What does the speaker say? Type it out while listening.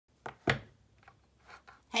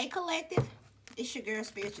Hey, collective. It's your girl,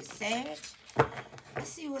 Spiritual Sag. Let's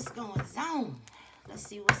see what's going on. Let's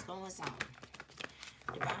see what's going on.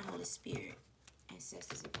 Divine Holy Spirit,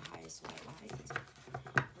 ancestors of the highest white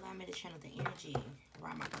light, allow me to channel the energy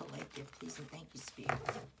around my collective. Please and thank you, Spirit.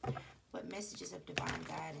 What messages of divine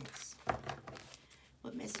guidance?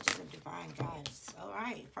 What messages of divine guidance? All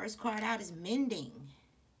right. First card out is mending.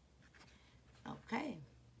 Okay.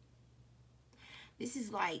 This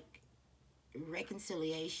is like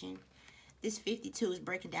reconciliation. This 52 is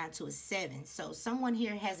breaking down to a 7. So someone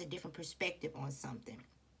here has a different perspective on something.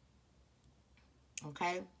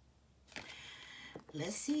 Okay.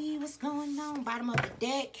 Let's see what's going on. Bottom of the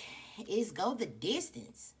deck is go the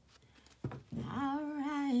distance. All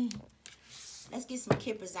right. Let's get some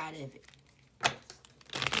kippers out of it.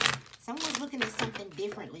 Someone's looking at something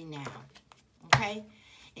differently now. Okay.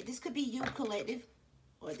 And this could be you, collective.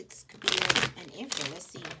 Or this could be an info. Let's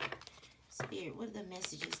see. Spirit, what are the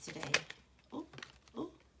messages today? Ooh,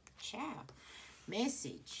 child.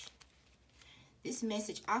 Message. This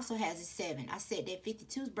message also has a 7. I said that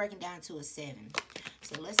 52 is breaking down to a 7.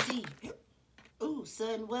 So let's see. Ooh,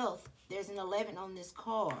 sudden wealth. There's an 11 on this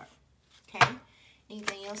card. Okay.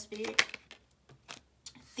 Anything else, Spirit?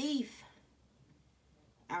 Thief.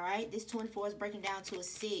 All right. This 24 is breaking down to a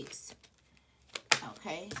 6.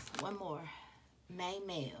 Okay. One more. Main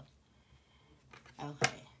male.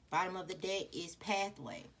 Okay. Bottom of the deck is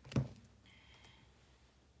pathway.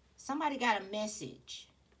 Somebody got a message.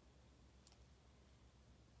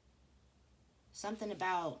 Something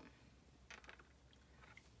about,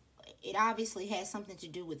 it obviously has something to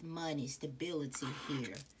do with money, stability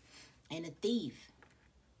here. And a thief.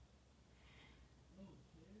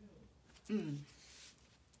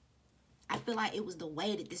 I feel like it was the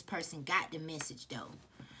way that this person got the message, though.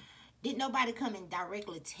 Didn't nobody come and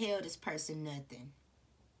directly tell this person nothing.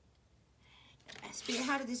 Spirit,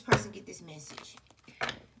 how did this person get this message?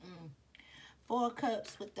 4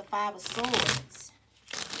 cups with the 5 of swords.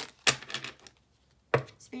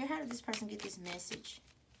 Spirit, how did this person get this message?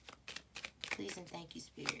 Please and thank you,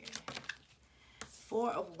 Spirit.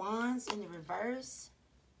 4 of wands in the reverse.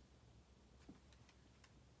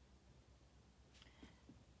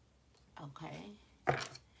 Okay.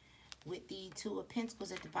 With the 2 of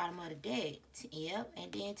pentacles at the bottom of the deck. Yep.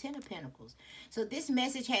 And then 10 of pentacles. So this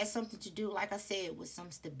message has something to do, like I said, with some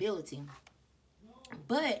stability.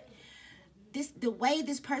 But the way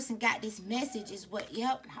this person got this message is what,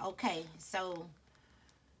 yep. Okay. So,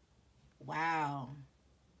 wow.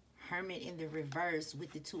 Hermit in the reverse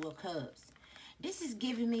with the 2 of cups. This is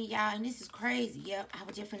giving me, y'all, and this is crazy. Yep. I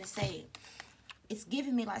was just finna say it. It's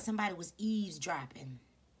giving me like somebody was eavesdropping.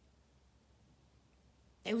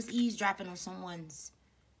 They was eavesdropping on someone's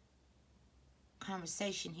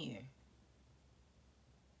conversation here.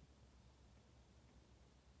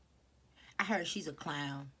 I heard she's a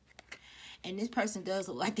clown. And this person does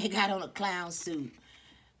look like they got on a clown suit.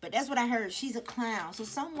 But that's what I heard. She's a clown. So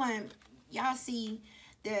someone, y'all see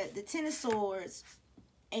the 10 of swords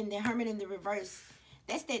and the hermit in the reverse.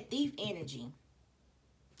 That's that thief energy.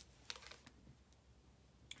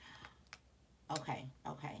 Okay,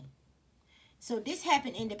 okay. So this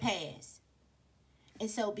happened in the past.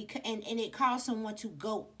 And so and it caused someone to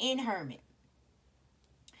go in hermit.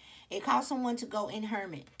 It caused someone to go in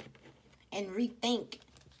hermit and rethink.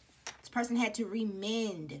 This person had to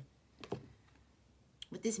remend.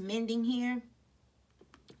 With this mending here,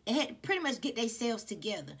 they had to pretty much get themselves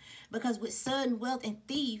together. Because with sudden wealth and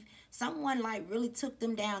thief, someone like really took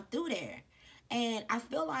them down through there. And I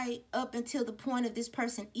feel like up until the point of this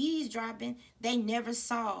person eavesdropping, they never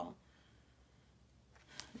saw.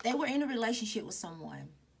 They were in a relationship with someone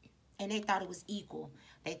and they thought it was equal.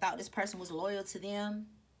 They thought this person was loyal to them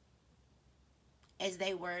as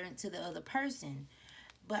they were to the other person.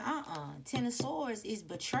 But 10 of swords is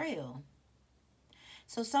betrayal.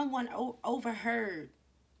 So someone overheard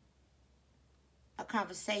a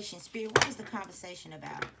conversation. Spirit, what was the conversation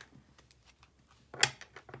about?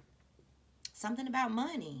 Something about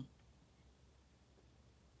money.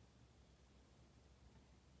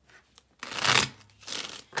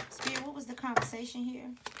 Spirit, what was the conversation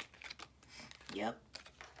here? Yep.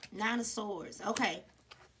 9 of swords. Okay.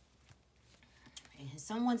 And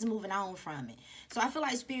someone's moving on from it. So I feel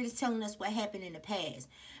like Spirit is telling us what happened in the past.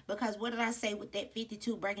 Because what did I say with that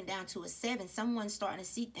 52 breaking down to a 7? Someone's starting to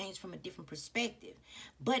see things from a different perspective.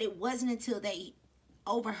 But it wasn't until they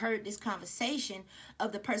overheard this conversation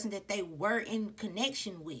of the person that they were in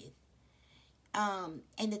connection with. And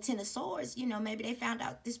the 10 of swords, you know, maybe they found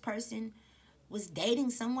out this person was dating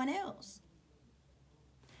someone else.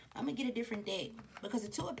 I'm going to get a different deck. Because the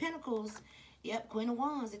 2 of pentacles Yep, Queen of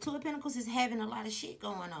Wands. The Two of Pentacles is having a lot of shit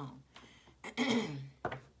going on.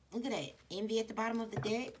 Look at that. Envy at the bottom of the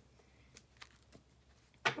deck.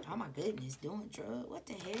 Oh my goodness, doing drugs. What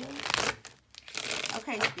the hell?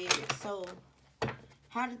 Okay, Spirit. So,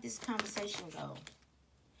 how did this conversation go?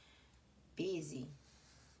 Busy.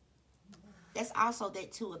 That's also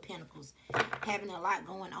that Two of Pentacles. Having a lot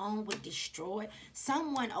going on with destroyed.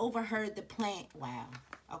 Someone overheard the plan. Wow.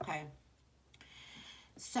 Okay.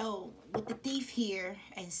 So, with the Thief here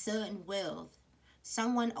and sudden wealth,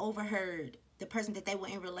 someone overheard the person that they were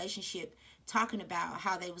in relationship talking about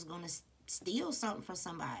how they was going to steal something from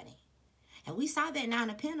somebody. And we saw that Nine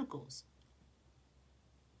of Pentacles.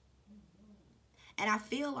 And I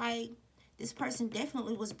feel like this person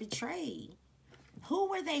definitely was betrayed. Who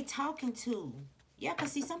were they talking to? Yeah,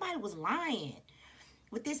 because see, somebody was lying.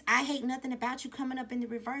 With this I hate nothing about you coming up in the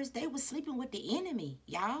reverse, they was sleeping with the enemy,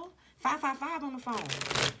 y'all. 555 on the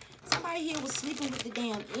phone. Somebody here was sleeping with the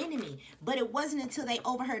damn enemy. But it wasn't until they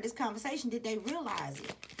overheard this conversation did they realize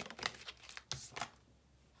it.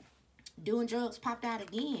 Doing drugs popped out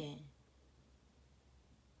again.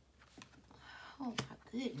 Oh my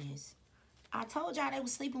goodness. I told y'all they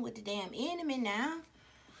was sleeping with the damn enemy now.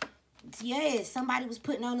 Yes, somebody was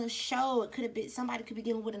putting on a show. It could have been, somebody could be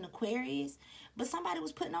dealing with an Aquarius. But somebody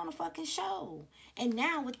was putting on a fucking show. And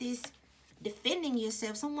now with this defending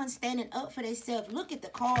yourself, someone standing up for themselves. Look at the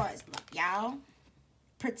cards, y'all.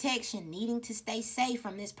 Protection, needing to stay safe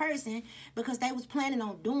from this person because they was planning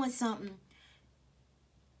on doing something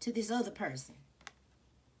to this other person.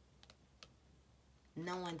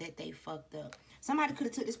 Knowing that they fucked up. Somebody could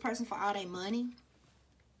have took this person for all their money.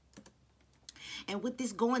 And with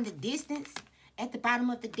this going the distance at the bottom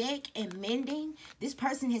of the deck and mending, this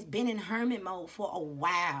person has been in hermit mode for a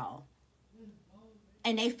while.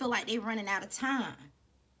 And they feel like they're running out of time.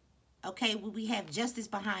 Okay, well, we have justice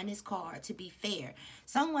behind this card, to be fair.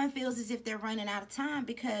 Someone feels as if they're running out of time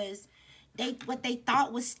because what they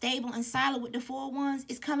thought was stable and solid with the Four of Wands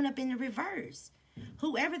is coming up in the reverse.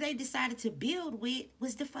 Whoever they decided to build with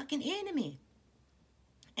was the fucking enemy.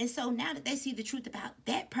 And so now that they see the truth about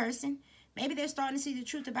that person, maybe they're starting to see the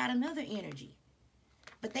truth about another energy.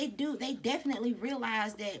 But they definitely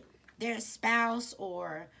realize that their spouse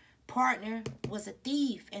or partner was a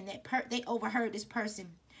thief and that they overheard this person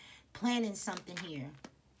planning something here.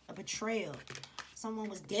 A betrayal. Someone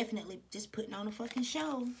was definitely just putting on a fucking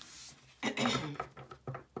show.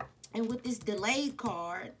 And with this delayed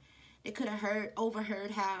card, they could have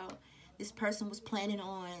overheard how this person was planning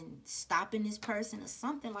on stopping this person or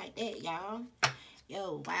something like that, y'all.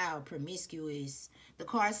 Yo, wow, promiscuous. The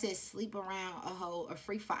card says sleep around a hoe, a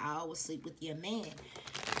free for all will sleep with your man.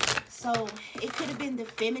 So it could have been the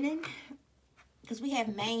feminine because we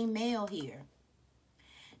have main male here.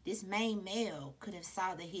 This main male could have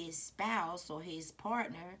saw that his spouse or his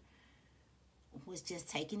partner was just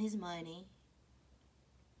taking his money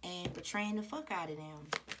and betraying the fuck out of them.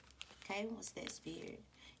 Okay, what's that, Spirit?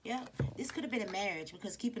 Yeah, this could have been a marriage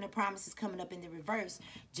because keeping the promise is coming up in the reverse,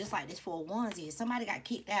 just like this Four of Wands is. Somebody got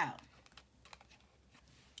kicked out.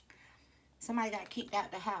 Somebody got kicked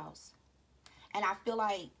out the house. And I feel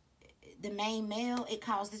like the main male, it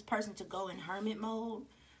caused this person to go in hermit mode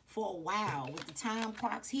for a while with the time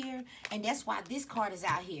clocks here. And that's why this card is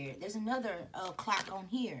out here. There's another clock on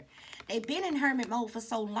here. They've been in hermit mode for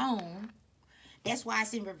so long. That's why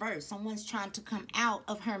it's in reverse. Someone's trying to come out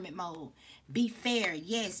of hermit mode. Be fair.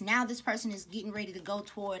 Yes, now this person is getting ready to go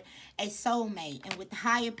toward a soulmate. And with the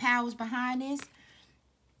higher powers behind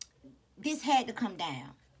this had to come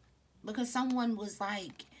down. Because someone was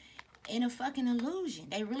like in a fucking illusion.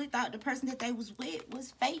 They really thought the person that they was with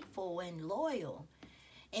was faithful and loyal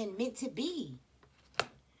and meant to be.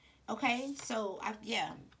 Okay, so I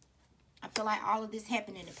feel like all of this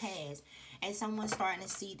happened in the past. And someone's starting to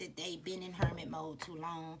see that they've been in hermit mode too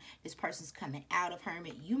long. This person's coming out of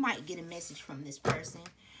hermit. You might get a message from this person.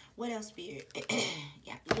 What else, Spirit?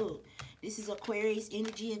 Yeah, look. This is Aquarius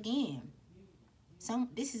energy again.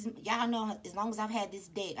 Y'all know, as long as I've had this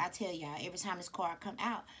deck, I tell y'all, every time this card come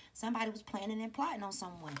out, somebody was planning and plotting on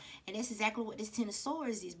someone. And that's exactly what this Ten of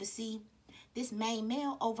Swords is. But see, this main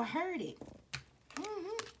male overheard it.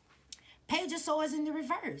 Page of Swords in the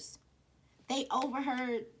reverse. They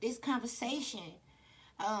overheard this conversation.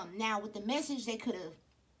 Now, with the message, they could have...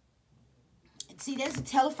 See, there's a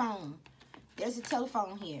telephone. There's a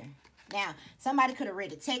telephone here. Now, somebody could have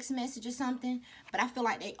read a text message or something, but I feel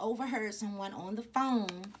like they overheard someone on the phone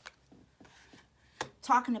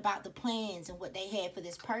talking about the plans and what they had for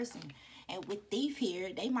this person. And with Thief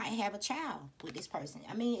here, they might have a child with this person.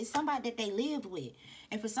 I mean, it's somebody that they lived with.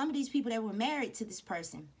 And for some of these people that were married to this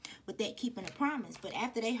person, with that keeping a promise. But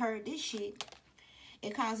after they heard this shit,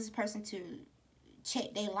 It causes a person to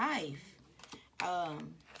check their life.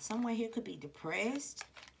 Someone here could be depressed.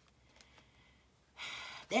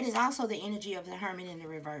 That is also the energy of the Hermit in the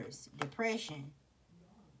reverse. Depression.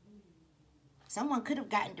 Someone could have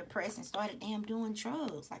gotten depressed and started damn doing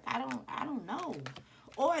drugs. Like, I don't know.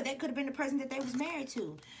 Or that could have been the person that they was married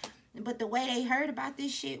to. But the way they heard about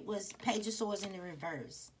this shit was Page of Swords in the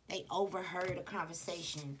reverse. They overheard a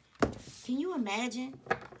conversation. Can you imagine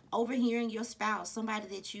overhearing your spouse, somebody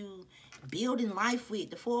that you build in life with,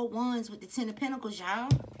 the 4 of Wands with the 10 of Pentacles, y'all?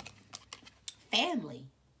 Family.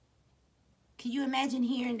 Can you imagine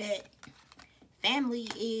hearing that family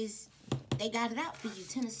is, they got it out for you,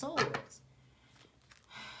 10 of Swords.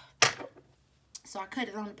 So I cut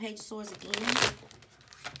it on the Page of Swords again.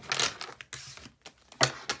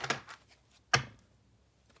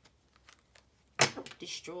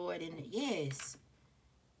 Destroyed, and yes,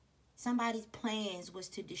 somebody's plans was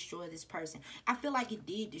to destroy this person. I feel like it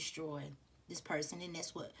did destroy this person, and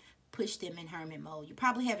that's what pushed them in hermit mode. You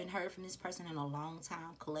probably haven't heard from this person in a long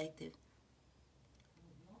time, collective.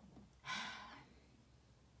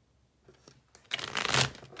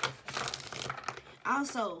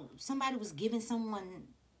 Also, somebody was giving someone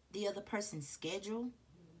the other person's schedule.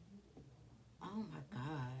 Oh my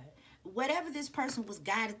God. Whatever this person was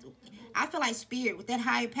guided, I feel like Spirit, with that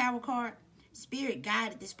higher power card, Spirit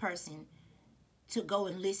guided this person to go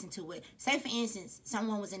and listen to it. Say, for instance,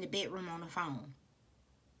 someone was in the bedroom on the phone.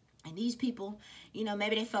 And these people, you know,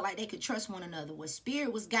 maybe they felt like they could trust one another. Well,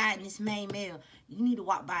 Spirit was guiding this main male. You need to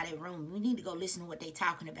walk by that room. You need to go listen to what they're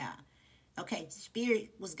talking about. Okay,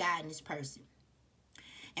 Spirit was guiding this person.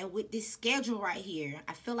 And with this schedule right here,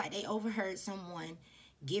 I feel like they overheard someone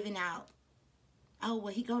giving out, oh,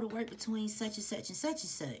 well, he go to work between such and such and such and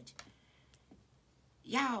such.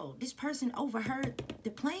 Y'all, this person overheard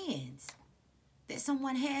the plans that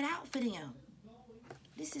someone had out for them.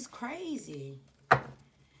 This is crazy.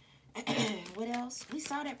 What else? We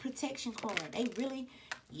saw that protection card. They really,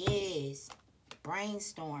 yes,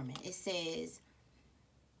 brainstorming. It says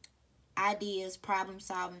ideas, problem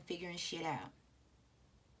solving, figuring shit out.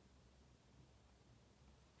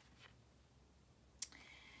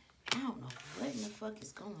 I don't know what in the fuck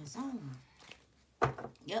is going on.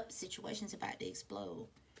 Yep, situation's about to explode.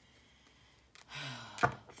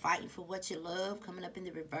 Fighting for what you love, coming up in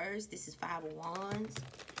the reverse. This is 5 of Wands.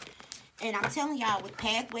 And I'm telling y'all, with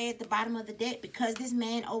Pathway at the bottom of the deck, because this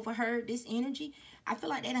man overheard this energy, I feel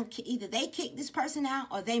like they don't, either they kicked this person out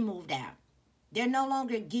or they moved out. They're no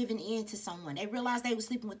longer giving in to someone. They realized they were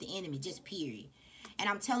sleeping with the enemy, just period. And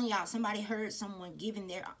I'm telling y'all, somebody heard someone giving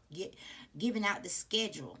out the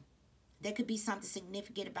schedule. There could be something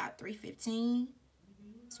significant about 3:15.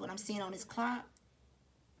 That's what I'm seeing on this clock.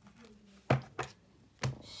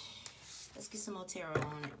 Let's get some more tarot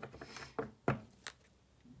on it.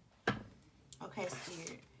 Okay,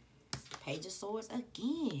 Spirit. Page of Swords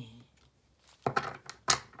again.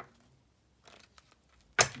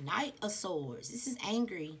 Knight of Swords. This is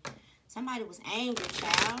angry. Somebody was angry,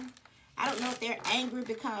 child. I don't know if they're angry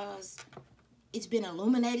because it's been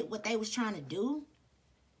illuminated what they was trying to do.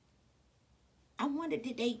 I wonder,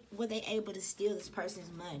 were they able to steal this person's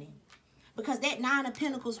money? Because that 9 of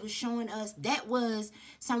Pentacles was showing us that was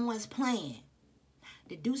someone's plan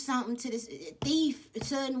to do something to this thief,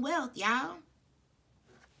 sudden wealth, y'all.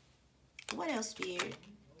 What else, Spirit?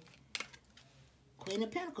 Queen of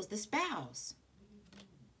Pentacles, the spouse.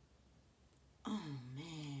 Oh,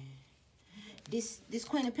 man. This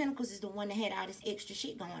Queen of Pentacles is the one that had all this extra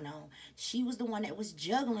shit going on. She was the one that was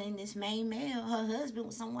juggling this main male, her husband,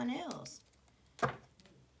 with someone else.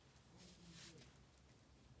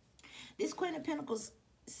 This Queen of Pentacles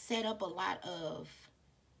set up a lot of,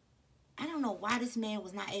 I don't know why this man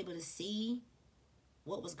was not able to see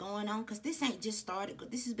what was going on, because this ain't just started.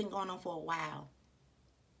 This has been going on for a while.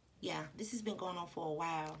 Yeah, this has been going on for a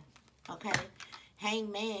while. Okay,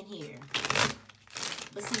 Hangman here.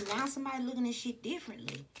 But see, now somebody looking at shit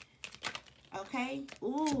differently. Okay,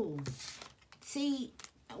 ooh. See,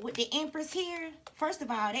 with the Empress here, first of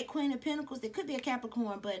all, that Queen of Pentacles, there could be a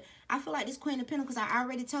Capricorn, but I feel like this Queen of Pentacles, I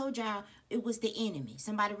already told y'all, it was the enemy.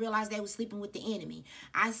 Somebody realized they was sleeping with the enemy.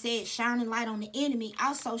 I said shining light on the enemy,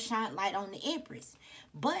 also shine light on the Empress.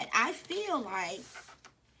 But I feel like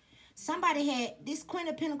somebody had, this Queen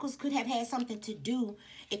of Pentacles could have had something to do.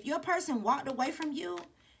 If your person walked away from you,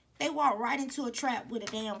 they walked right into a trap with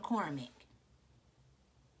a damn karmic.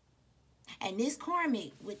 And this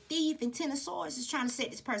karmic with Thief and 10 of Swords is trying to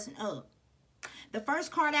set this person up. The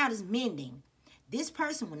first card out is mending. This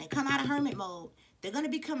person, when they come out of hermit mode, they're going to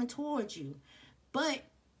be coming towards you. But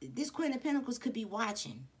this Queen of Pentacles could be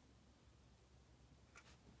watching.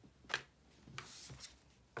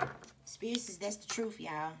 Spirit says that's the truth,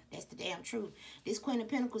 y'all. That's the damn truth. This Queen of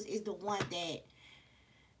Pentacles is the one that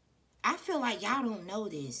I feel like y'all don't know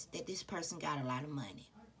this, that this person got a lot of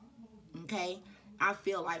money. Okay? I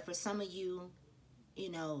feel like for some of you,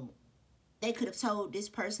 you know, they could have told this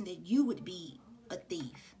person that you would be a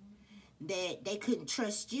thief, that they couldn't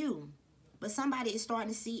trust you. But somebody is starting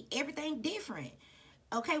to see everything different.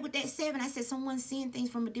 Okay, with that 7, I said someone's seeing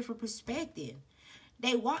things from a different perspective.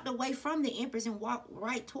 They walked away from the Empress and walked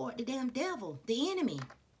right toward the damn devil, the enemy.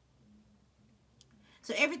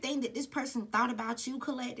 So everything that this person thought about you,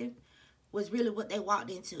 collective, was really what they walked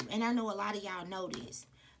into. And I know a lot of y'all know this.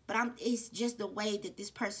 But it's just the way that this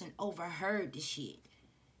person overheard the shit.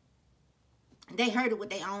 They heard it with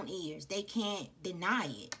their own ears. They can't deny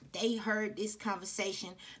it. They heard this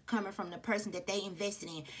conversation coming from the person that they invested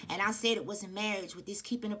in. And I said it was a marriage with this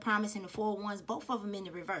keeping the promise and the 4 wands, both of them in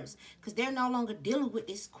the reverse. Because they're no longer dealing with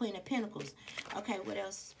this Queen of Pentacles. Okay, what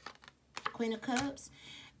else? Queen of Cups.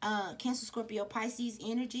 Cancer, Scorpio, Pisces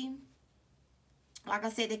energy. Like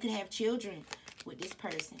I said, they could have children with this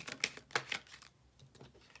person.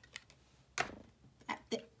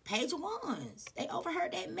 The Page of Wands. They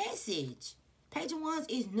overheard that message. Page of Wands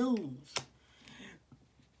is news.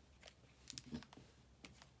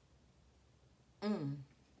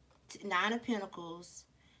 9 of Pentacles,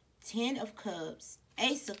 10 of Cups,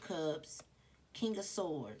 Ace of Cups, King of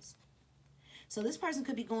Swords. So this person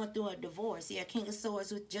could be going through a divorce. Yeah, King of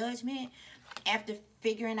Swords with Judgment. After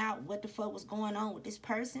figuring out what the fuck was going on with this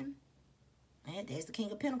person. And there's the King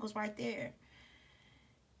of Pentacles right there.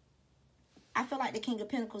 I feel like the King of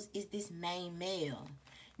Pentacles is this main male.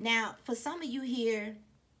 Now, for some of you here,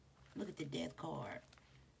 look at the Death card.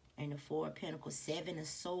 And the 4 of Pentacles, 7 of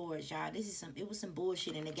Swords, y'all. It was some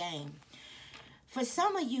bullshit in the game. For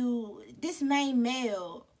some of you, this main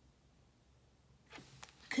male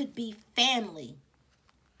could be family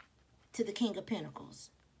to the King of Pentacles.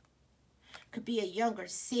 Could be a younger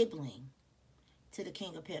sibling to the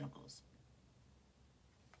King of Pentacles.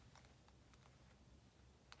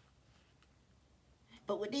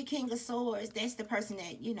 But with the King of Swords, that's the person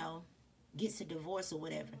that, you know, gets a divorce or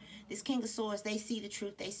whatever. This King of Swords, they see the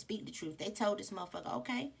truth. They speak the truth. They told this motherfucker,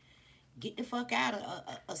 okay, get the fuck out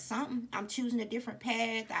of something. I'm choosing a different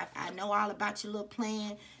path. I know all about your little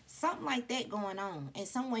plan. Something like that going on. And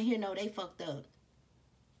someone here know they fucked up.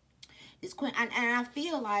 This Queen, and I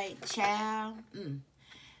feel like, child,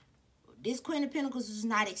 this Queen of Pentacles was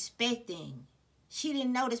not expecting. She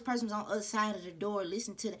didn't know this person was on the other side of the door,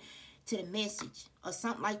 listen to the message or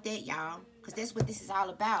something like that, y'all, because that's what this is all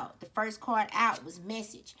about. The first card out was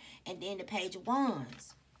message, and then the Page of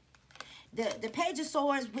Wands. The Page of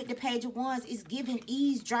Swords with the Page of Wands is giving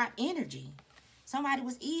eavesdrop energy. Somebody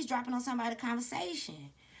was eavesdropping on somebody's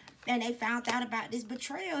conversation, and they found out about this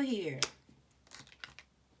betrayal here.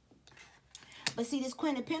 But see, this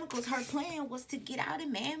Queen of Pentacles, her plan was to get out of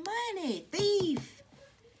man money, thief.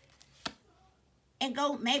 And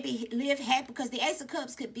go maybe live happy, because the Ace of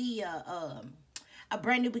Cups could be a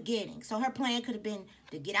brand new beginning. So her plan could have been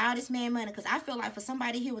to get out of this man money. Because I feel like for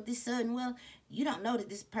somebody here with this sudden wealth, you don't know that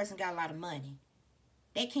this person got a lot of money.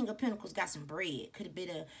 That King of Pentacles got some bread. Could have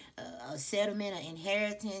been a settlement, an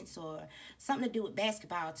inheritance, or something to do with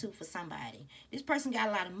basketball too for somebody. This person got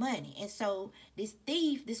a lot of money. And so this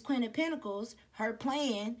thief, this Queen of Pentacles, her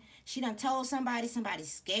plan, she done told somebody's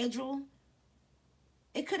schedule.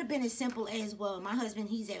 It could have been as simple as, well, my husband,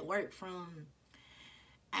 he's at work from,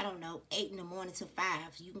 I don't know, 8 in the morning to 5.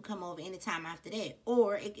 So you can come over anytime after that.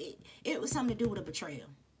 Or it was something to do with a betrayal.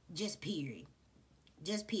 Just period.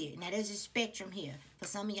 Just period. Now, there's a spectrum here. For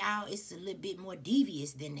some of y'all, it's a little bit more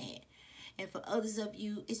devious than that. And for others of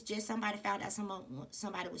you, it's just somebody found out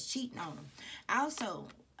somebody was cheating on them. Also,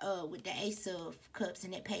 with the Ace of Cups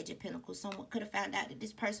and that Page of Pentacles, someone could have found out that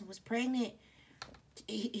this person was pregnant.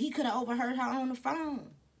 He could have overheard her on the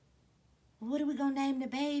phone. What are we going to name the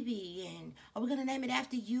baby? And are we going to name it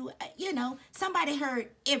after you? You know, somebody heard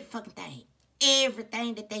every fucking thing.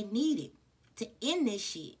 Everything that they needed to end this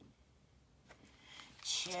shit.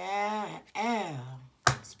 Child.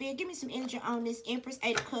 Spirit, give me some energy on this Empress,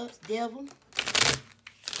 8 of Cups, Devil.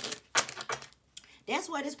 That's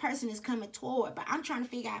where this person is coming toward. But I'm trying to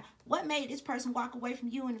figure out what made this person walk away from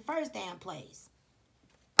you in the first damn place.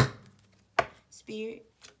 Spirit.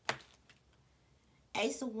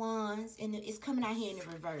 Ace of Wands. And it's coming out here in the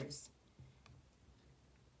reverse.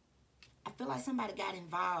 I feel like somebody got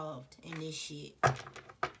involved in this shit.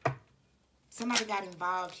 Somebody got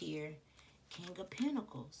involved here. King of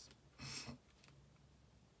Pentacles.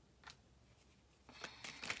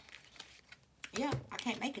 Yeah, I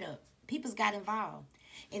can't make it up. People's got involved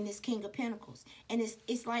in this King of Pentacles. And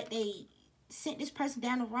it's like sent this person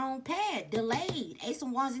down the wrong path. Delayed. Ace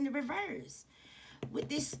of Wands in the reverse. With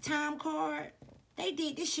this time card, they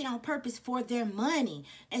did this shit on purpose for their money.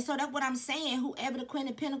 And so that's what I'm saying. Whoever the Queen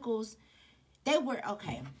of Pentacles, they were,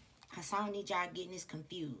 okay, because I don't need y'all getting this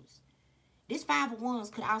confused. This Five of Wands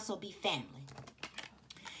could also be family.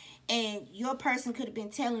 And your person could have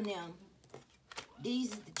been telling them,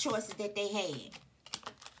 these are the choices that they had.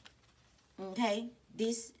 Okay?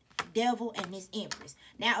 This Devil and this Empress.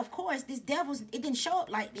 Now, of course, this Devil, it didn't show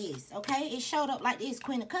up like this. Okay? It showed up like this,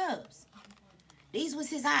 Queen of Cups. These was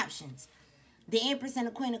his options. The Empress and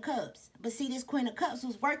the Queen of Cups. But see, this Queen of Cups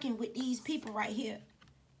was working with these people right here.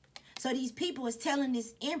 So these people is telling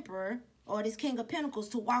this Emperor or this King of Pentacles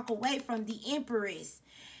to walk away from the Empress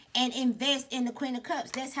and invest in the Queen of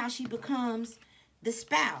Cups. That's how she becomes the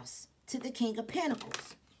spouse to the King of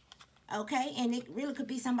Pentacles. Okay? And it really could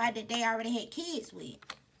be somebody that they already had kids with.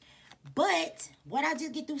 But what I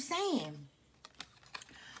just get through saying,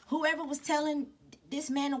 whoever was telling this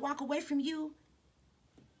man to walk away from you,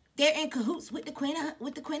 they're in cahoots with the Queen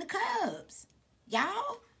of Cups.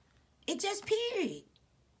 Y'all, it just period.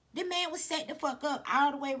 The man was set the fuck up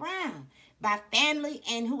all the way around by family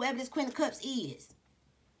and whoever this Queen of Cups is.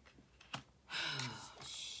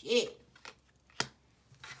 Shit.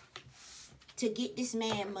 To get this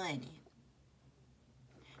man money.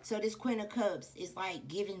 So this Queen of Cups is like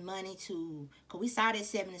giving money to, because we saw that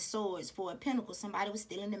Seven of Swords for a Pentacle. Somebody was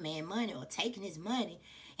stealing the man money or taking his money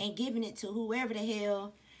and giving it to whoever the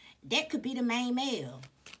hell. That could be the main male.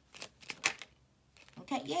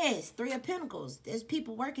 Okay, yes, Three of Pentacles. There's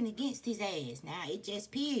people working against his ass. Now, it just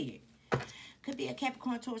appeared. Could be a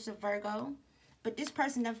Capricorn, Taurus, or Virgo. But this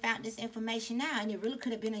person done found this information now, and it really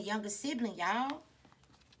could have been a younger sibling, y'all.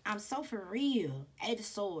 I'm so for real. Eight of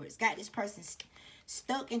Swords. Got this person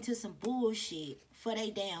stuck into some bullshit for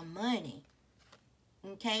their damn money.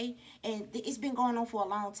 Okay? And it's been going on for a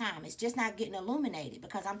long time. It's just not getting illuminated.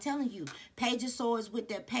 Because I'm telling you, Page of Swords with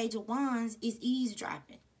the Page of Wands is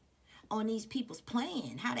eavesdropping on these people's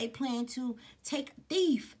plan. How they plan to take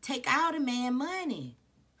out a man money.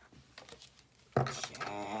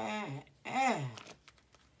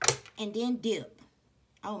 And then dip.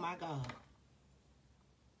 Oh my God.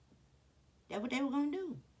 That's what they were going to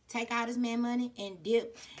do. Take out his man money and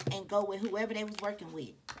dip and go with whoever they was working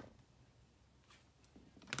with.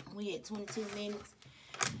 We at 22 minutes.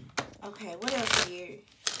 Okay, what else here?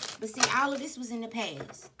 But see, all of this was in the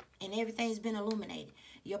past. And everything's been illuminated.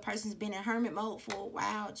 Your person's been in hermit mode for a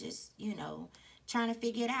while. Just, you know, trying to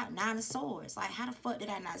figure it out. Nine of Swords. Like, how the fuck did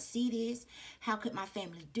I not see this? How could my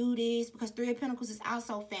family do this? Because Three of Pentacles is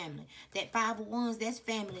also family. That Five of Wands, that's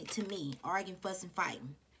family to me. Arguing, fussing,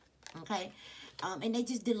 fighting. Okay? And they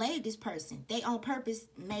just delayed this person. They on purpose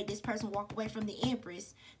made this person walk away from the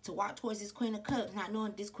Empress to walk towards this Queen of Cups, not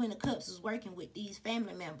knowing this Queen of Cups was working with these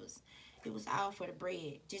family members. It was all for the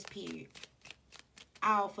bread. Just period.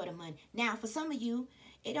 All for the money. Now, for some of you,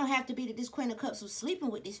 it don't have to be that this Queen of Cups was sleeping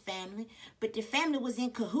with this family, but the family was in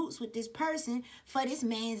cahoots with this person for this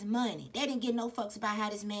man's money. They didn't give no fucks about how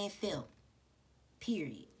this man felt.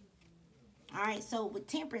 Period. All right, so with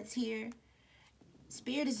Temperance here,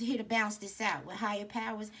 Spirit is here to balance this out with higher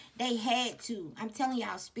powers. They had to. I'm telling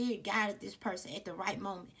y'all, Spirit guided this person at the right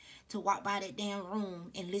moment to walk by that damn room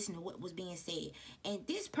and listen to what was being said. And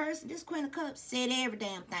this person, this Queen of Cups, said every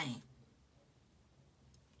damn thing.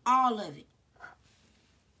 All of it.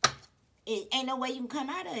 It ain't no way you can come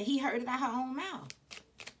out of it. He heard it out her own mouth.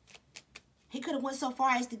 He could have went so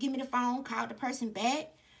far as to give me the phone, called the person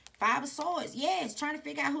back. Five of Swords. Yes, trying to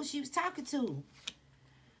figure out who she was talking to.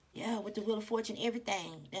 Yeah, with the Wheel of Fortune,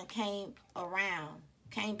 everything that came around,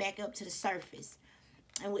 came back up to the surface.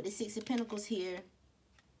 And with the Six of Pentacles here,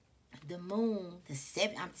 the Moon, the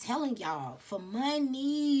Seven, I'm telling y'all, for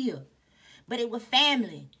money. But it was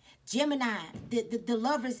family. Gemini, the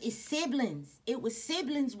lovers is siblings. It was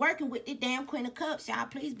siblings working with the damn Queen of Cups. Y'all,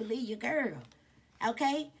 please believe your girl.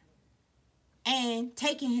 Okay? And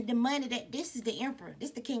taking the money that, this is the Emperor. This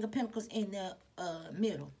is the King of Pentacles in the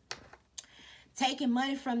middle. Taking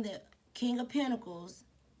money from the King of Pentacles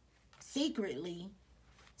secretly.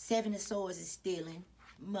 Seven of Swords is stealing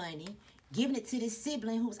money. Giving it to this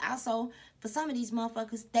sibling who's also, for some of these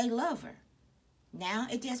motherfuckers, they love her. Now,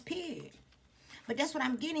 it just appeared. But that's what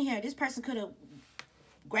I'm getting here. This person could have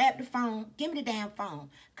grabbed the phone. Give me the damn phone.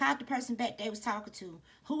 Called the person back they was talking to.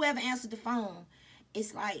 Whoever answered the phone,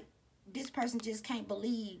 it's like this person just can't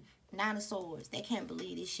believe Nine of Swords. They can't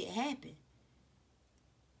believe this shit happened.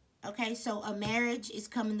 Okay, so a marriage is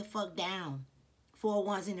coming the fuck down. Four of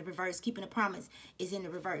Wands in the reverse. Keeping a promise is in the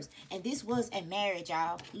reverse. And this was a marriage,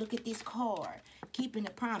 y'all. Look at this card. Keeping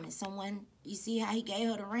a promise. Someone, you see how he gave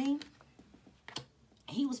her the ring?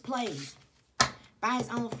 He was played by his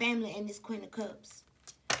own family and this Queen of Cups.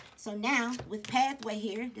 So now, with pathway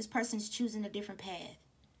here, this person's choosing a different path.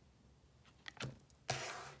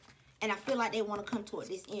 And I feel like they want to come toward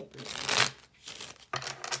this Empress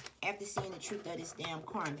after seeing the truth of this damn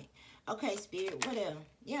karmic. Okay, Spirit, what else?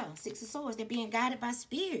 Yeah, Six of Swords. They're being guided by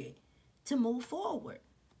Spirit to move forward.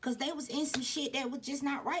 Because they was in some shit that was just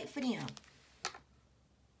not right for them.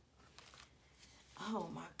 Oh,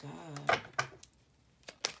 my God.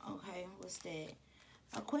 Okay, what's that?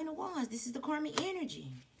 A Queen of Wands. This is the karmic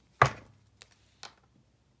energy.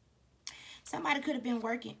 Somebody could have been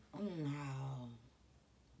working.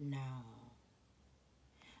 No.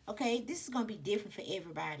 Okay, this is going to be different for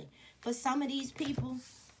everybody. For some of these people,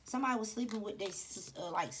 somebody was sleeping with their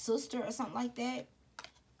like sister or something like that.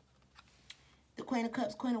 The Queen of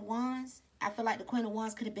Cups, Queen of Wands. I feel like the Queen of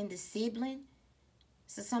Wands could have been the sibling.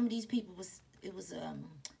 So some of these people was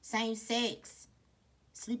same sex,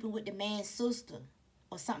 sleeping with the man's sister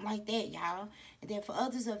or something like that, y'all. And then for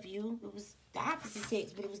others of you, it was the opposite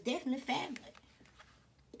sex, but it was definitely family.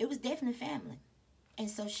 It was definitely family. And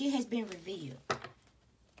so she has been revealed.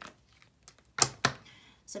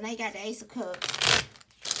 So now you got the Ace of Cups.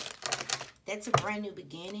 That's a brand new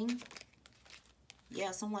beginning.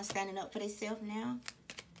 Yeah, someone standing up for themselves now.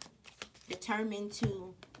 Determined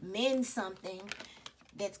to mend something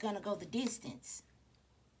that's going to go the distance.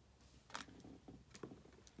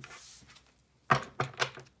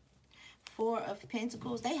 Four of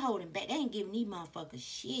Pentacles. They holding back. They ain't giving these motherfuckers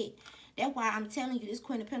shit. That's why I'm telling you, this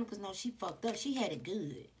Queen of Pentacles, no, she fucked up. She had it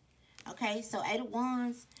good. Okay, so Eight of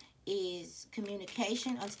Wands is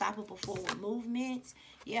communication, unstoppable forward movements.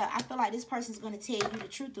 Yeah, I feel like this person's going to tell you the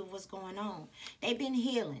truth of what's going on. They've been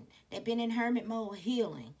healing. They've been in hermit mode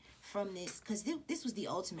healing from this. Because this was the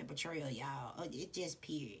ultimate betrayal, y'all. It just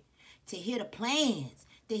period. To hear the plans.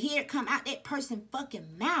 To hear it come out that person's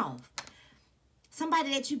fucking mouth.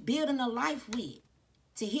 Somebody that you building a life with.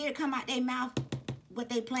 To hear it come out their mouth what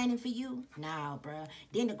they planning for you. Nah, bruh.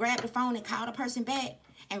 Then to grab the phone and call the person back.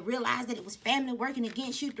 And realize that it was family working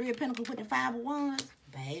against you. Three of Pentacles with the Five of Wands.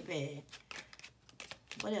 Baby.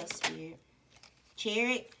 What else, Spirit?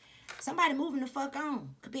 Chariot. Somebody moving the fuck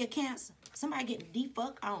on. Could be a Cancer. Somebody getting the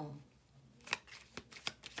fuck on.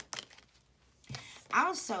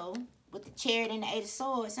 Also, with the Chariot and the Eight of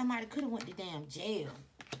Swords, somebody could have went to damn jail.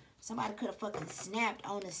 Somebody could have fucking snapped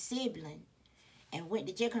on a sibling and went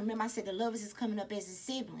to jail. Remember, I said the lovers is coming up as a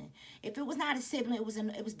sibling. If it was not a sibling, it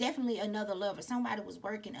was definitely another lover. Somebody was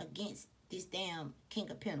working against this damn King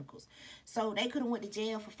of Pentacles. So they could have went to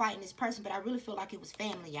jail for fighting this person, but I really feel like it was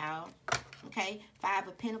family, y'all. Okay, Five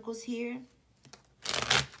of Pentacles here.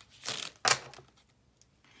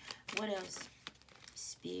 What else?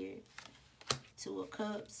 Spirit. Two of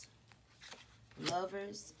Cups.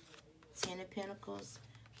 Lovers. Ten of Pentacles.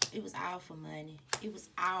 It was all for money. It was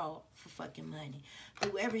all for fucking money.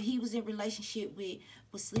 Whoever he was in relationship with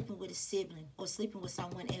was sleeping with a sibling or sleeping with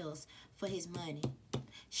someone else for his money.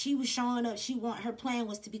 She was showing up. Her plan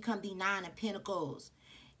was to become the Nine of Pentacles.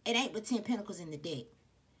 It ain't but 10 Pentacles in the deck.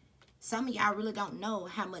 Some of y'all really don't know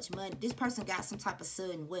how much money. This person got some type of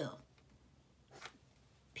sudden wealth.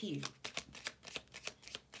 Period.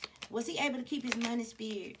 Was he able to keep his money,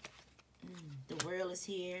 Spirit? The World is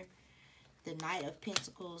here. The Knight of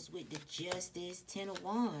Pentacles with the Justice. Ten of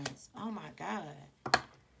Wands. Oh my God.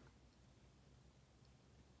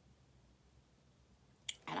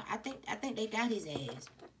 I think they got his ass.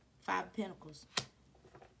 Five of Pentacles.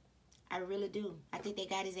 I really do. I think they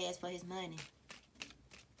got his ass for his money.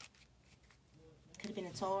 Could have been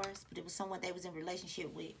a Taurus, but it was someone they was in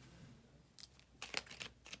relationship with.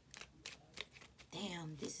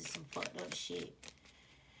 Damn, this is some fucked up shit.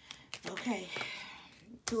 Okay.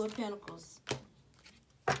 Two of Pentacles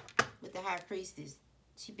with the High Priestess.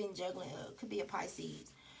 She been juggling. Could be a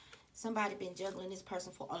Pisces. Somebody been juggling this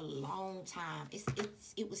person for a long time.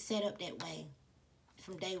 It was set up that way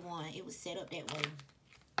from day one. It was set up that way.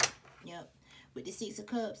 Yep. With the Six of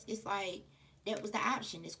Cups, it's like that was the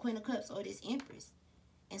option. This Queen of Cups or this Empress.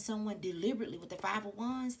 And someone deliberately with the Five of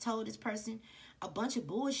Wands told this person a bunch of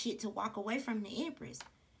bullshit to walk away from the Empress.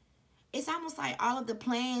 It's almost like all of the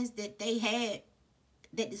plans that they had,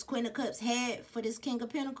 that this Queen of Cups had for this King of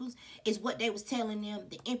Pentacles, is what they was telling them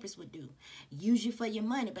the Empress would do. Use you for your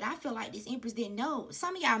money. But I feel like this Empress didn't know.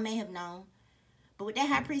 Some of y'all may have known. But with that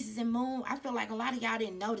High Priestess and Moon, I feel like a lot of y'all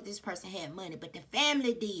didn't know that this person had money. But the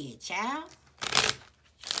family did, child.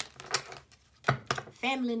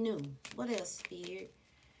 Family knew. What else, Spirit?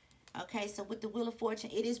 Okay, so with the Wheel of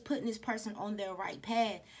Fortune, it is putting this person on their right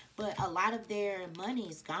path. But a lot of their money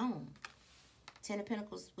is gone. Ten of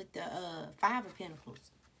Pentacles with the Five of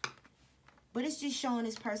Pentacles. But it's just showing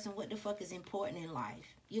this person what the fuck is important in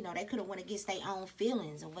life. You know, they could have went against their own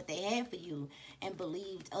feelings and what they had for you and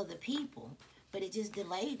believed other people. But it just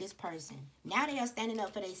delayed this person. Now they are standing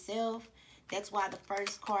up for themselves. That's why the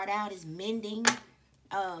first card out is mending.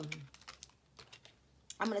 I'm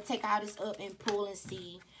going to take all this up and pull and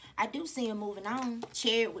see. I do see him moving on.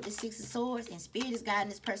 Chariot with the Six of Swords. And Spirit is guiding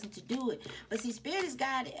this person to do it. But see, Spirit is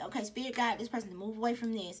guided. Okay, Spirit guided this person to move away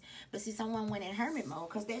from this. But see, someone went in hermit mode.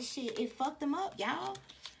 Because that shit, it fucked them up, y'all.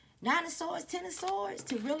 9 of Swords, 10 of Swords.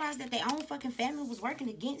 To realize that their own fucking family was working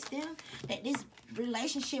against them. That this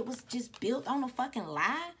relationship was just built on a fucking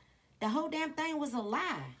lie. The whole damn thing was a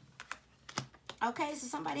lie. Okay, so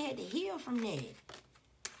somebody had to heal from that.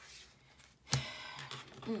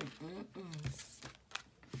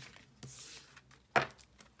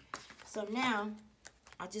 So now,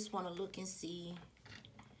 I just want to look and see.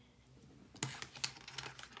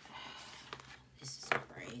 This is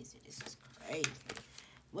crazy. This is crazy.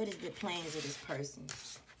 What is the plans of this person?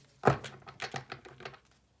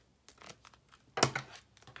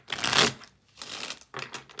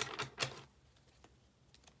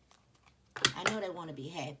 I know they want to be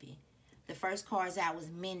happy. The first cards out was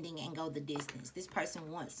mending and go the distance. This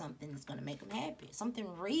person wants something that's going to make them happy. Something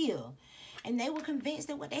real. And they were convinced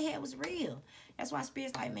that what they had was real. That's why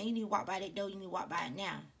Spirit's like, man, you need to walk by that door. You need to walk by it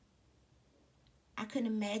now. I couldn't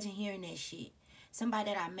imagine hearing that shit.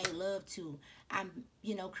 Somebody that I made love to. I'm,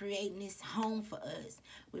 you know, creating this home for us.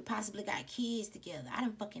 We possibly got kids together. I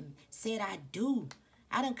done fucking said I do.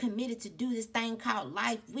 I done committed to do this thing called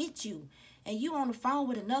life with you. And you on the phone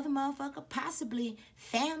with another motherfucker, possibly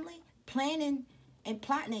family, planning and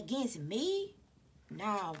plotting against me?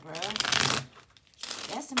 Nah, bruh.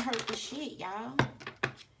 That's some hurtful shit, y'all.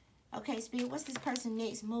 Okay, Spirit, what's this person's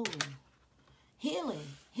next move? Healing.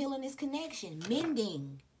 Healing is connection.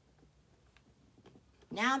 Mending.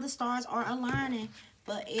 Now the stars are aligning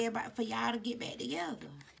for everybody, for y'all to get back together.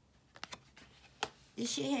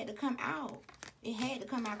 This shit had to come out. It had to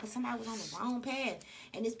come out because somebody was on the wrong path.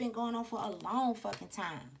 And it's been going on for a long fucking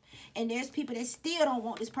time. And there's people that still don't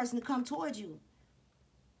want this person to come towards you.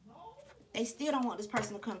 They still don't want this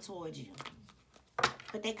person to come towards you.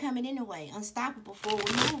 But they're coming anyway. Unstoppable forward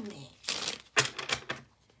movement.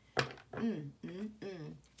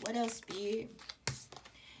 What else, Spirit?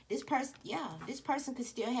 This person, yeah, this person could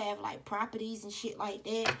still have like properties and shit like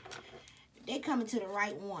that. They coming to the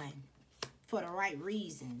right one for the right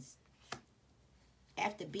reasons.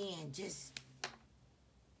 After being just...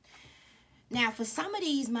 Now, for some of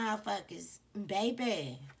these motherfuckers,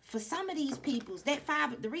 baby, for some of these peoples,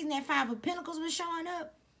 the reason that 5 of Pentacles was showing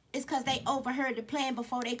up is because they overheard the plan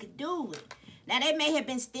before they could do it. Now, they may have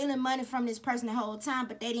been stealing money from this person the whole time,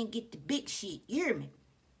 but they didn't get the big shit. You hear me?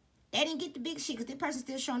 They didn't get the big shit because this person's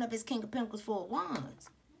still showing up as King of Pentacles, 4 of Wands.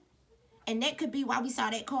 And that could be why we saw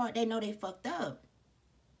that card. They know they fucked up.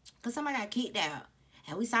 Because somebody got kicked out.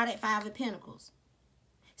 And we saw that 5 of Pentacles.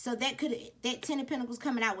 So that 10 of Pentacles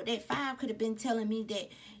coming out with that 5 could have been telling me that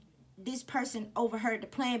this person overheard the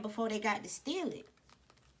plan before they got to steal it.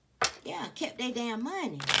 Yeah, kept their damn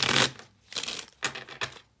money.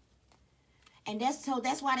 And that's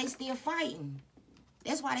why they still fighting.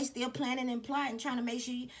 That's why they still planning and plotting, trying to make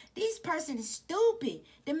sure this person is stupid.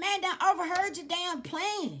 The man done overheard your damn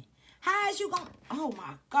plan. How is you gonna... Oh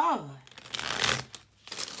my God.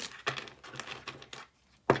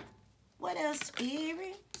 What else,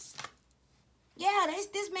 Spirit? Yeah,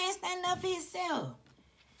 this man standing up for himself.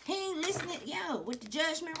 He ain't listening. Yo, with the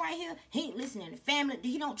judgment right here, he ain't listening. The family,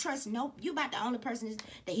 he don't trust. Nope. You about the only person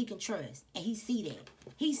that he can trust. And he see that.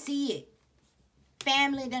 He see it.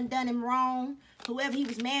 Family done him wrong. Whoever he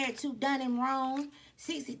was married to done him wrong.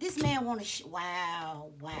 See this man want to...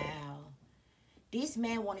 Wow. This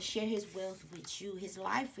man want to share his wealth with you. His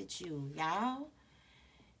life with you, y'all.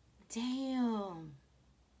 Damn.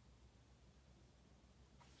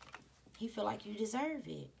 He feel like you deserve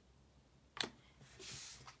it.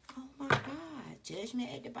 Oh my God. Judgment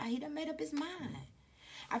at the bottom. He done made up his mind.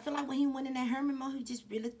 I feel like when he went in that hermit mode, he just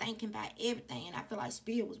really thinking about everything. And I feel like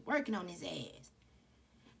Spirit was working on his ass.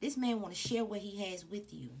 This man want to share what he has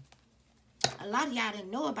with you. A lot of y'all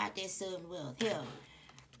didn't know about that sudden wealth. Hell.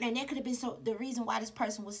 And that could have been the reason why this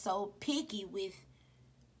person was so picky with,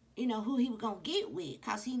 you know, who he was going to get with.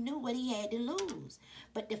 Because he knew what he had to lose.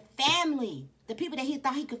 But the family, the people that he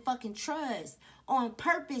thought he could fucking trust, on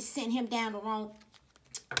purpose sent him down the wrong...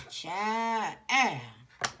 Child.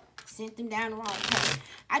 Sent him down the wrong path.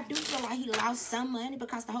 I do feel like he lost some money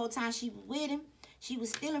because the whole time she was with him, she was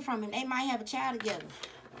stealing from him. They might have a child together.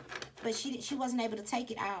 But she wasn't able to take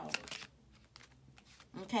it out.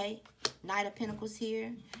 Okay? Knight of Pentacles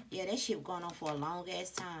here. Yeah, that shit was going on for a long ass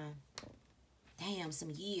time. damn,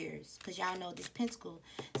 some years. Because y'all know this pentacle,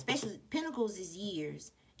 especially pentacles is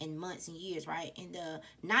years and months and years, right? And the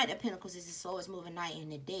Knight of Pentacles is the slowest moving knight in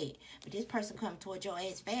the deck. But this person come towards your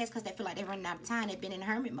ass fast because they feel like they're running out of time. They've been in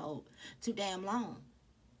hermit mode too damn long.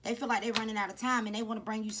 They feel like they're running out of time and they want to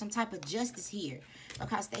bring you some type of justice here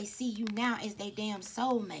because they see you now as their damn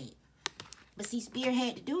soulmate. But see, Spirit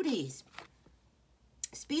had to do this.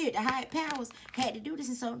 Spirit, the higher powers, had to do this.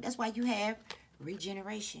 And so that's why you have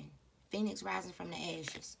regeneration. Phoenix rising from the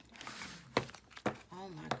ashes. Oh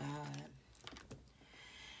my God.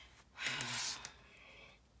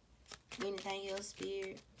 Anything else,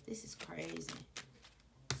 Spirit? This is crazy.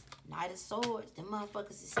 Knight of Swords. The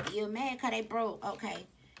motherfuckers is still mad because they broke. Okay.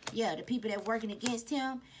 Yeah, the people that working against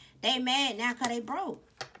him, they mad now because they broke.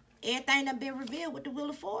 Everything done been revealed with the Wheel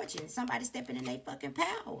of Fortune. Somebody stepping in their fucking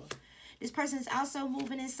power. This person is also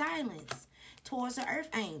moving in silence towards the Earth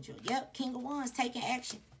Angel. Yep, King of Wands taking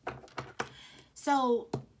action. So,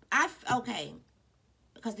 okay.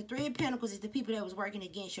 Because the Three of Pentacles is the people that was working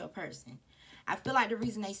against your person. I feel like the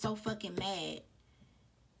reason they so fucking mad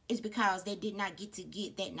is because they did not get to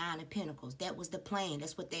get that Nine of Pentacles. That was the plan.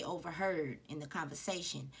 That's what they overheard in the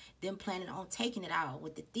conversation. Them planning on taking it out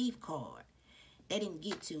with the Thief card. They didn't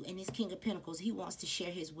get to. And this King of Pentacles, he wants to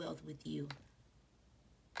share his wealth with you.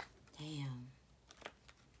 Damn.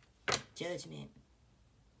 Judgment.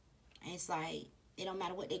 And it's like, it don't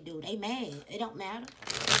matter what they do. They mad. It don't matter.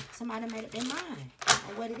 Somebody made up their mind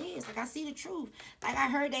on what it is. Like, I see the truth. Like, I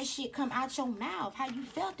heard that shit come out your mouth. How you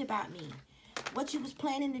felt about me. What you was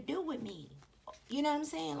planning to do with me. You know what I'm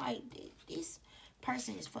saying? Like, this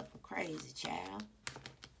person is fucking crazy, child.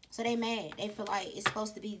 So they mad. They feel like it's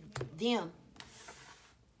supposed to be them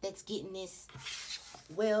that's getting this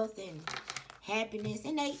wealth and happiness.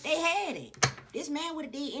 And they had it. This man would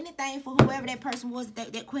have did anything for whoever that person was,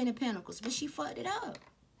 that Queen of Pentacles. But she fucked it up.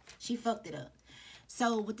 She fucked it up.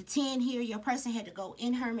 So with the 10 here, your person had to go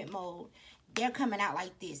in hermit mode. They're coming out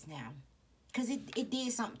like this now. Because it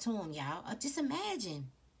did something to them, y'all. Just imagine.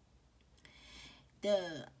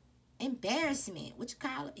 The embarrassment, what you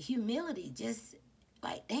call it, humility. Just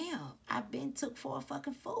like, damn, I've been took for a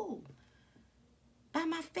fucking fool. By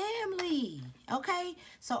my family. Okay?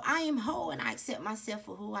 So I am whole and I accept myself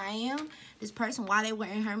for who I am. This person, while they were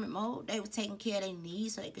in hermit mode, they were taking care of their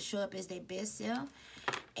needs so they could show up as their best self.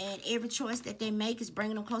 And every choice that they make is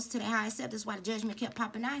bringing them closer to their higher self. That's why the judgment kept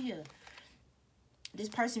popping out here. This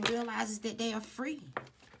person realizes that they are free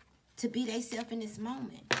to be themselves in this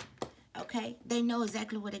moment. Okay? They know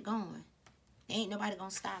exactly where they're going. There ain't nobody gonna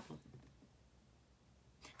stop them.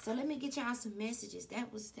 So let me get y'all some messages.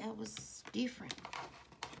 That was different.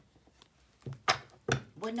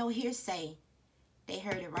 Wasn't no hearsay. They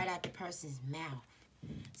heard it right out the person's mouth.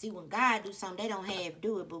 See, when God do something, they don't have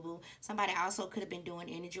do it, boo-boo. Somebody also could have been doing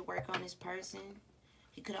energy work on this person.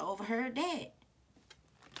 He could have overheard that.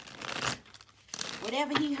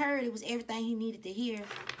 Whatever he heard, it was everything he needed to hear.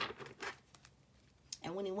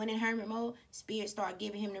 And when he went in hermit mode, Spirit started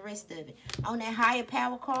giving him the rest of it. On that higher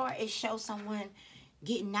power card, it shows someone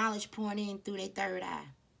getting knowledge poured in through their third eye.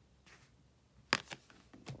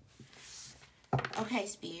 Okay,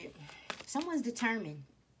 Spirit. Someone's determined.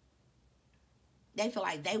 They feel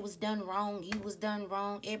like they was done wrong. You was done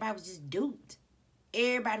wrong. Everybody was just duped.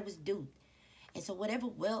 Everybody was duped. And so whatever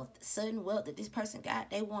wealth, sudden wealth that this person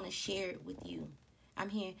got, they want to share it with you. I'm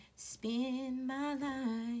here, spend my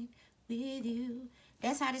life with you.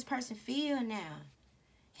 That's how this person feel now.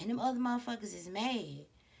 And them other motherfuckers is mad.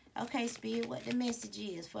 Okay, Spirit, what the message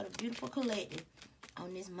is for the beautiful collective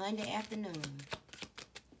on this Monday afternoon.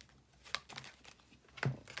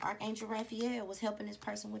 Archangel Raphael was helping this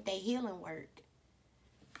person with their healing work.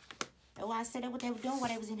 That's why I said that what they were doing while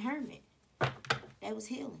they was in hermit. They was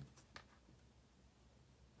healing.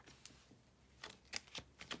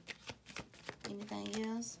 Anything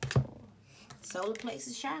else? Solar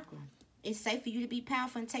plexus chakra. It's safe for you to be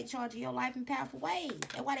powerful and take charge of your life in powerful ways.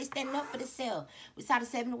 That's why they standing up for themselves. We saw the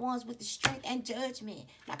 7 of Wands with the strength and judgment.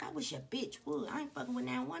 Like, I wish a bitch would. I ain't fucking with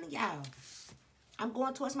now one of y'all. I'm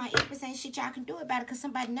going towards my 8%. Ain't shit y'all can do about it because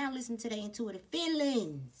somebody now listen to their intuitive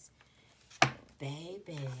feelings.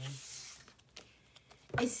 Baby.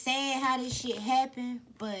 It's sad how this shit happened,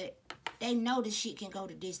 but they know this shit can go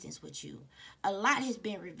the distance with you. A lot has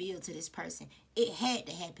been revealed to this person. It had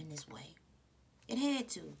to happen this way. It had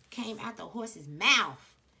to. Came out the horse's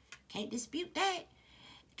mouth. Can't dispute that.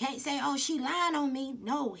 Can't say, oh, she lying on me.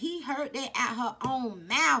 No, he heard that out her own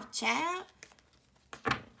mouth, child.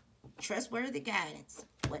 Trustworthy guidance.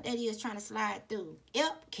 What that is trying to slide through.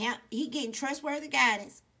 Yep, he getting trustworthy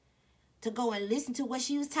guidance to go and listen to what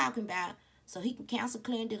she was talking about so he can cancel,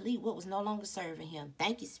 clear, and delete what was no longer serving him.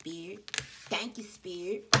 Thank you, Spirit. Thank you,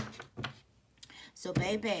 Spirit. So,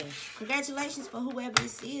 baby, congratulations for whoever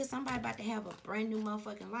this is. Somebody about to have a brand new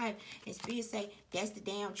motherfucking life. And Spirit say, that's the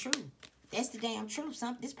damn truth. That's the damn truth.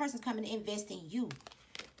 This person's coming to invest in you.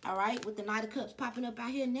 All right? With the Knight of Cups popping up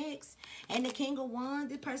out here next. And the King of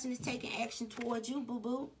Wands, this person is taking action towards you,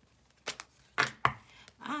 boo-boo.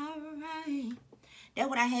 All right. That's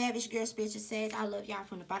what I have. It's your girl Spiritual says. I love y'all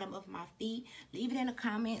from the bottom of my feet. Leave it in the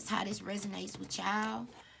comments how this resonates with y'all.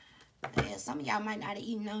 Yeah, some of y'all might not have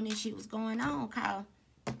even known this shit was going on, cause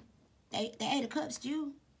they Eight of Cups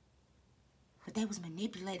you. But they was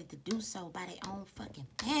manipulated to do so by their own fucking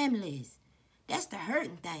families. That's the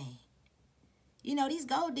hurting thing. You know, these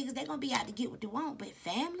gold diggers, they gonna be out to get what they want, but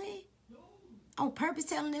family? On purpose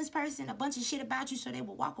telling this person a bunch of shit about you so they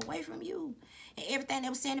will walk away from you. And everything they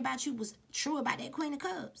was saying about you was true about that Queen of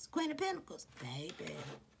Cups, Queen of Pentacles. Baby.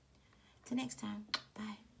 Till next time.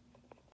 Bye.